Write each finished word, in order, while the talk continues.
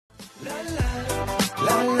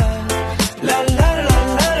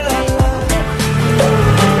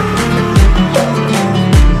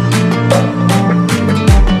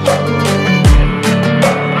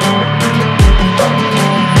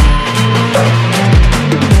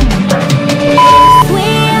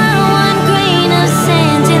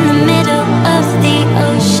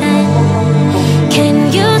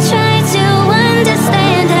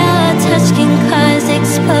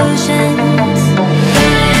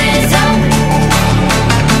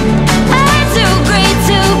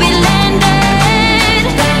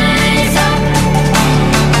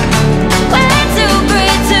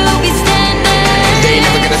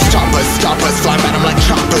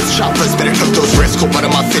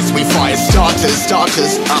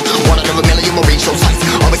Starters, one out of a million will reach those heights.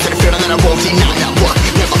 Always had a feeling that I won't deny that work.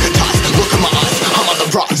 Never could ties. Look in my eyes, I'm on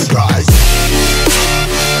the rise.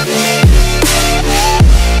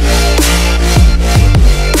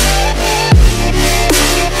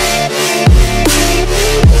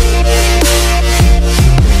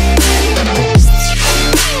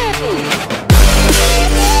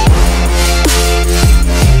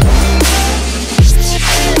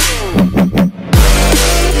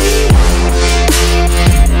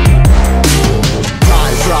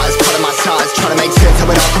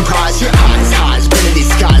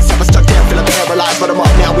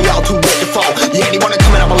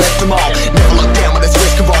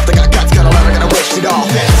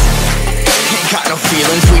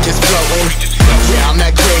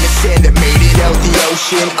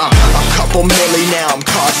 A couple milli now, I'm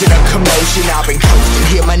causing a commotion. I've been coasting,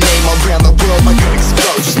 hear my name around the world like an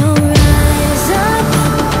explosion. So rise up,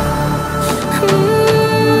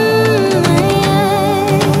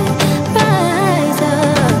 rise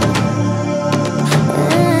up.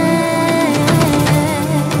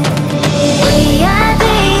 We are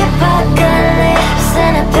the apocalypse,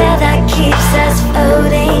 and a path that keeps us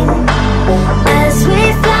floating. As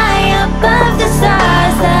we fly above the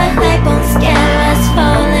stars, the hype won't scare us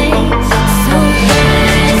falling. So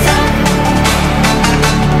rise up.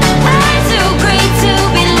 I'm too great to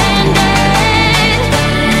be landed.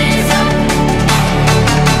 Rise up.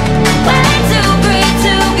 Way too great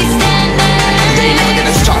to be standing. They ain't never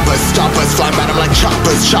gonna stop us, flying by them like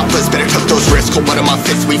choppers. Better tuck those wrists, cold blood in my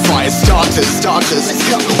fists, we fire starters. Let's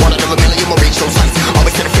go. One out of a million will reach those heights.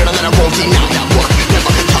 Always had a feeling that I won't deny that work.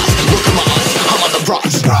 Never could toss. Look in my eyes, I'm on the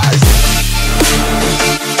rise.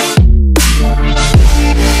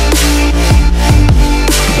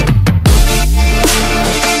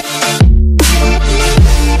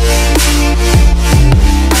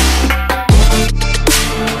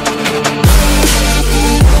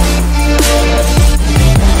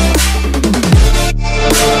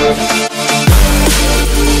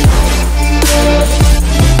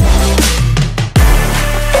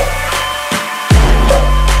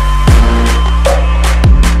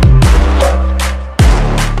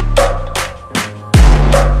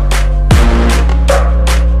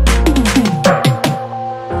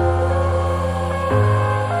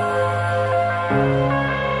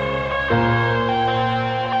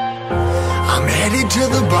 I'm headed to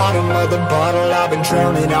the bottom of the bottle. I've been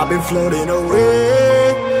drowning, I've been floating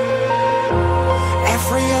away.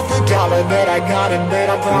 Every other dollar that I got in bed,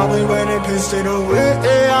 I probably went and pissed it away.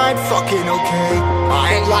 I ain't fucking okay,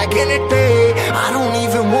 I ain't liking it, babe. I don't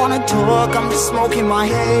even wanna talk, I'm just smoking my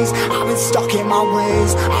haze. I've been stuck in my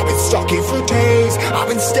ways, I've been stuck here for days. I've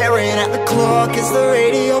been staring at the clock as the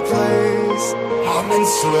radio plays. I'm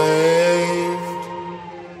enslaved.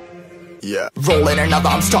 Yeah, rolling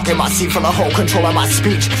another, I'm stuck in my seat, full of whole control of my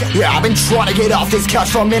speech. Yeah, I've been trying to get off this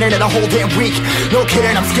couch for a minute and a whole damn week. No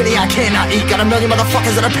kidding, I'm skinny, I cannot eat. Got a million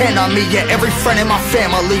motherfuckers that depend on me. Yeah, every friend in my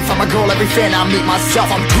family, from a girl, every fan I meet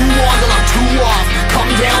myself. I'm too on till I'm too off.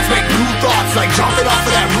 Come down to make new thoughts, like jumping off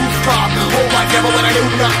of that rooftop. Whole life never when I knew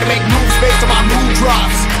not to make moves based on my mood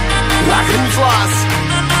drops. Like who's lost?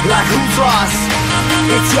 Like who's lost?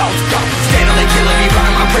 It's yo, steadily killing me,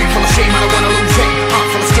 running my brain full of shame. I don't wanna lose it,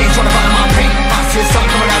 full of stage, trying to find my pain. I see the sun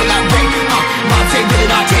coming out of that rain. My day really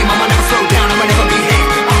not tame, I'ma never slow down, I'ma never behave.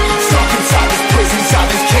 Stuck inside this prison, inside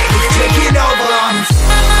this cage, it's taking over.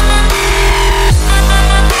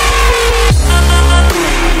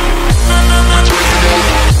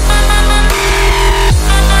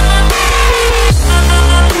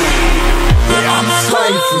 Yeah, I'm a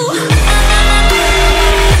slave for you.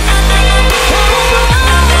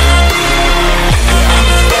 I'm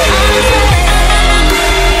a slave.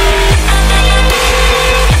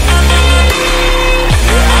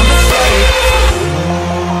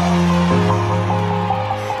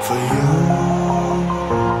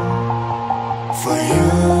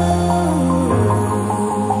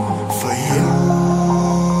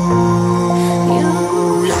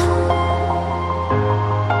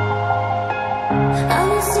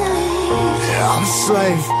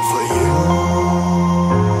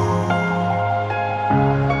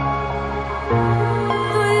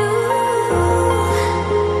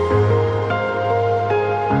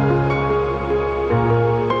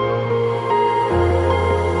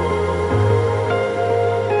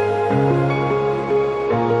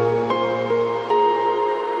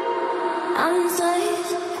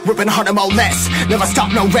 Ripping harder, more less. Never stop,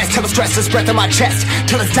 no rest. Till the stress is breath in my chest.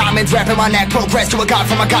 Till it's diamonds wrapping my neck. Progress to a god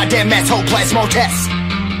from a goddamn mess. Hopeless, more tests,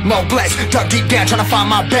 more blessed. Dug deep down trying to find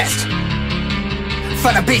my best.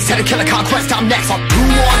 Find a beast, had to kill a conquest. I'm next. I'm too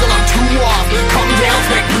on till I'm too off. Come down,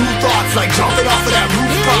 make new thoughts. Like jumping off of that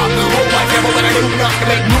rooftop. Whole life never when I do nothing.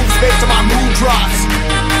 Make moves based on my mood drops.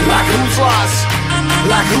 Like who's lost?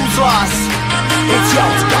 Like who's lost? It's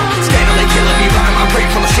yours, steadily killing me, running my brain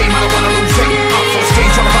full of shame. I don't wanna lose it. I'm full of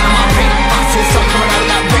stage, trying to run my pain. I see sun coming out of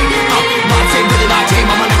that rain. My team really not tame.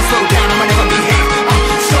 I'ma never slow down. I'ma never behave.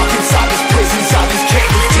 I'm stuck inside this prison, inside this cage.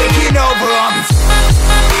 It's taking over.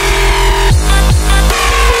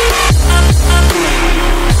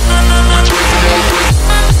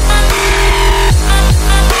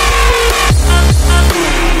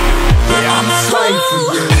 I'm a slave for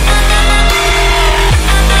you.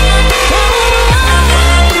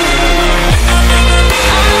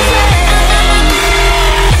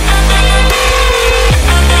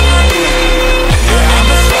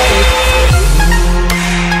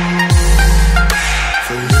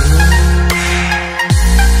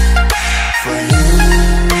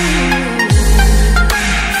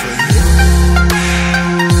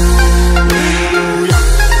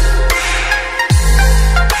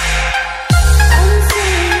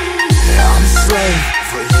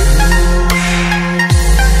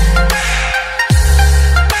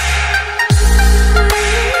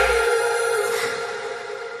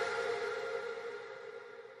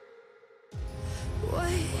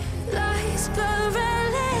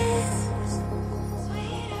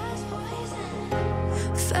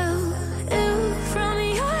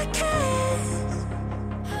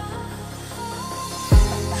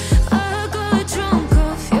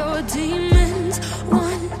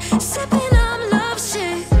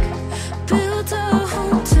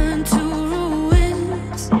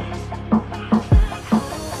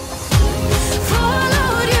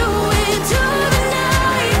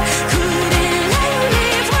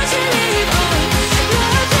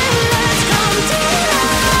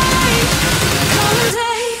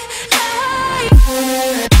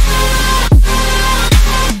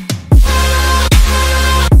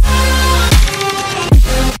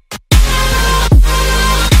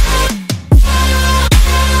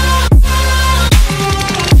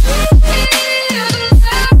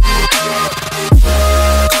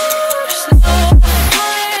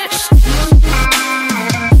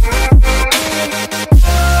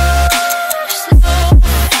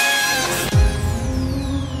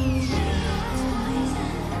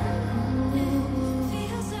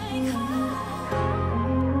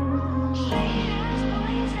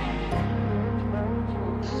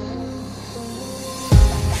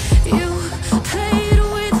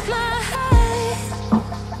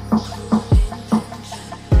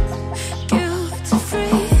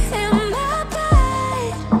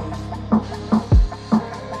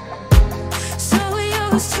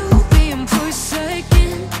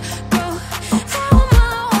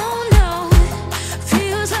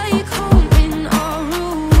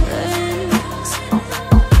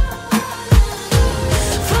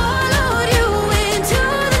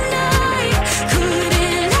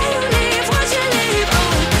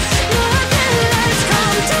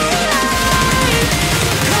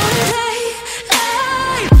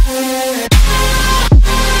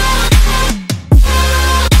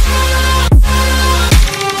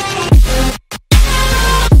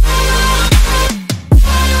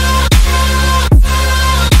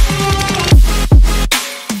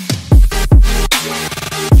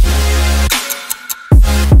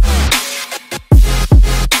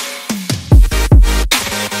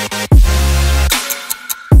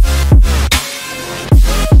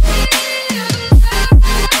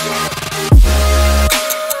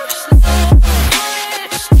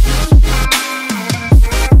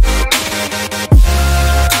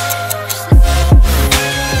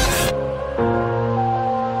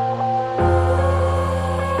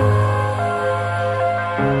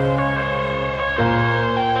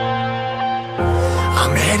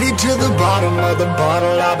 To the bottom of the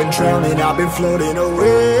bottle, I've been drowning, I've been floating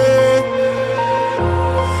away.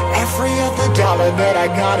 Every other dollar that I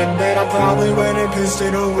got in bed, I probably went and pissed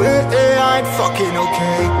it away. I ain't fucking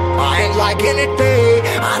okay, I ain't liking it, babe.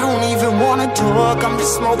 I don't even wanna talk, I'm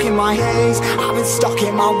just smoking my haze. I've been stuck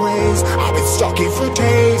in my ways, I've been stuck here for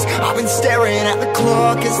days. I've been staring at the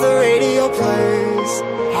clock as the radio plays.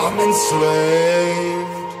 I'm enslaved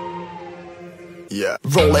Yeah.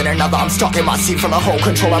 Rolling another, I'm stuck in my seat full of whole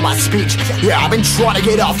control of my speech. Yeah, I've been trying to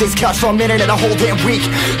get off this couch for a minute and a whole damn week.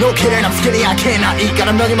 No kidding, I'm skinny, I cannot eat.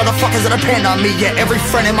 Got a million motherfuckers that depend on me. Yeah, every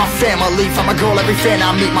friend in my family. From a girl, every fan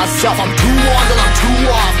I meet myself. I'm too on till I'm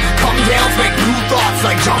too off. Come down to make new thoughts,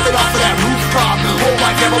 like jumping off of that rooftop. Whole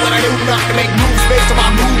life never when I knew not to make moves based on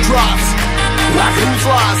my mood drops. Like who's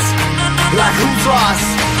lost? Like who's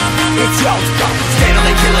lost? It's yo,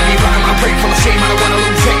 steadily killing me, running my brain full of shame. I don't wanna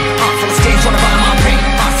lose it. Full of stage, trying to find my pain.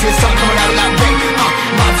 See the sun coming out of that rain.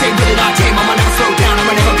 My day really not tame. I'ma never slow down,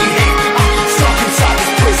 I'ma never behave. Stuck inside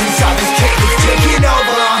this prison, inside this cage, it's taking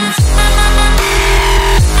over.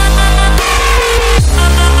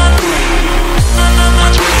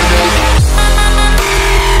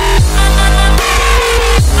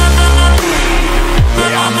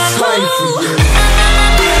 Yeah, I'm a slave for you.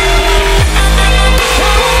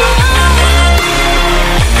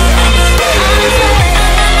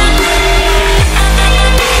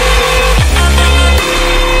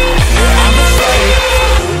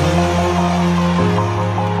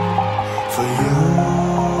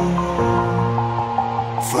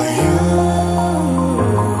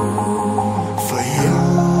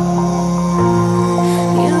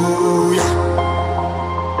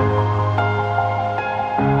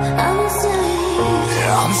 I'm a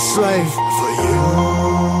slave for you.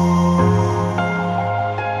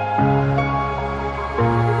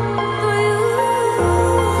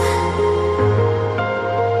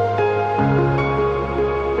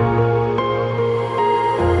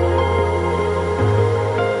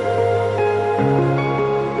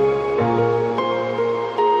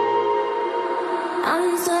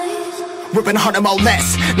 Ripping harder, more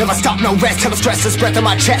less. Never stop, no rest. Till the stress is breath in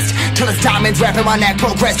my chest. Till it's diamonds wrapping my neck.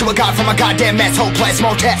 Progress to a god from a goddamn mess. Hopeless,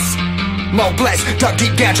 more tests, more blessed. Dug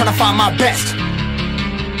deep down, trying to find my best.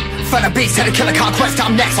 Find a beast, had to kill a conquest.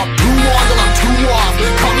 I'm next. I'm too on till I'm too off.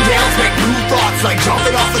 Come down, make new thoughts, like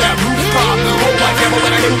jumping off of that rooftop. Whole life never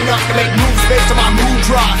when I knew not to make moves based on my mood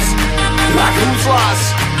drops. Like who's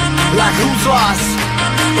lost? Like who's lost?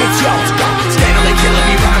 It's yo.